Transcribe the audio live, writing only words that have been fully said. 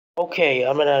Okay,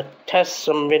 I'm gonna test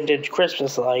some vintage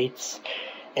Christmas lights,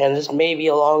 and this may be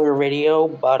a longer video,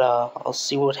 but I'll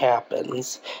see what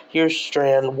happens. Here's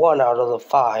strand 1 out of the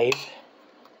 5.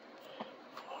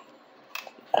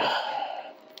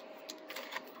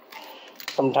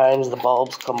 Sometimes the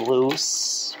bulbs come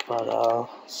loose, but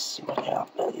let's see what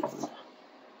happens.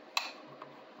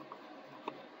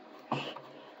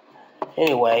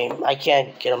 Anyway, I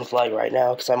can't get them to light right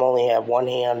now because I only have one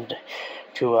hand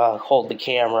to hold the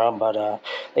camera, but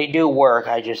they do work.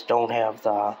 I just don't have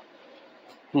the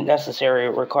necessary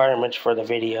requirements for the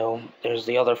video. There's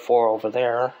the other 4 over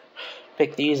there.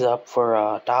 Picked these up for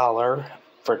 $1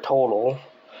 for total,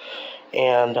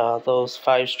 and those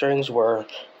 5 strings were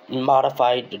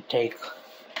modified to take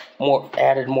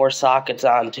added more sockets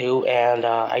onto, and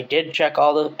I did check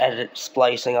all the edit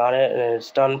splicing on it, and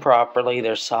it's done properly.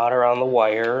 There's solder on the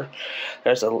wire.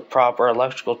 There's a proper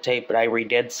electrical tape, but I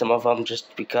redid some of them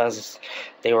just because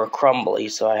they were crumbly,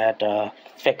 so I had to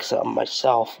fix them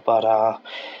myself. But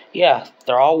yeah,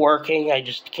 they're all working. I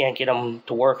just can't get them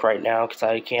to work right now because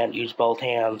I can't use both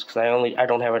hands because I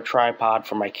don't have a tripod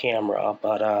for my camera.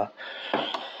 But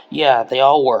yeah, they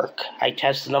all work. I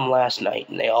tested them last night,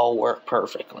 and they all work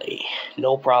perfectly.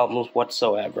 No problems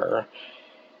whatsoever.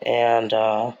 And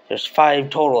there's 5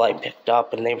 total I picked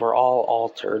up, and they were all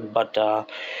altered, but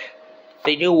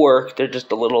they do work. They're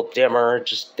just a little dimmer.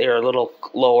 They're a little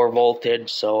lower voltage,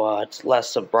 so it's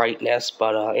less of brightness,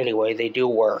 but anyway, they do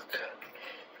work.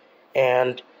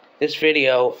 And this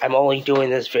video, I'm only doing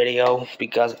this video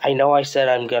because I know I said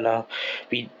I'm gonna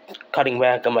be cutting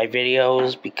back on my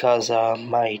videos because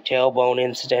my tailbone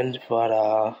incident,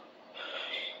 but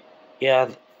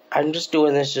yeah, I'm just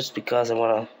doing this just because I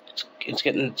wanna. It's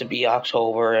getting to be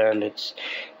October, and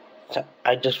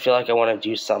I just feel like I want to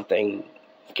do something,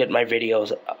 get my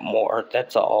videos more.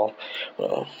 That's all.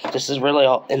 Well, this is really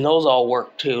all, and those all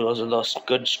work too. Those are those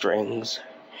good strings.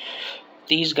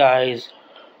 These guys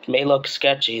may look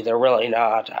sketchy, they're really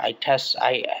not. I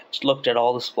looked at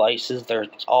all the splices, they're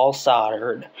all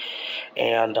soldered,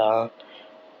 and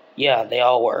yeah, they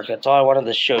all work. That's all I wanted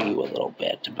to show you a little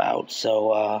bit about.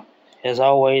 So as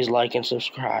always, like and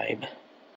subscribe.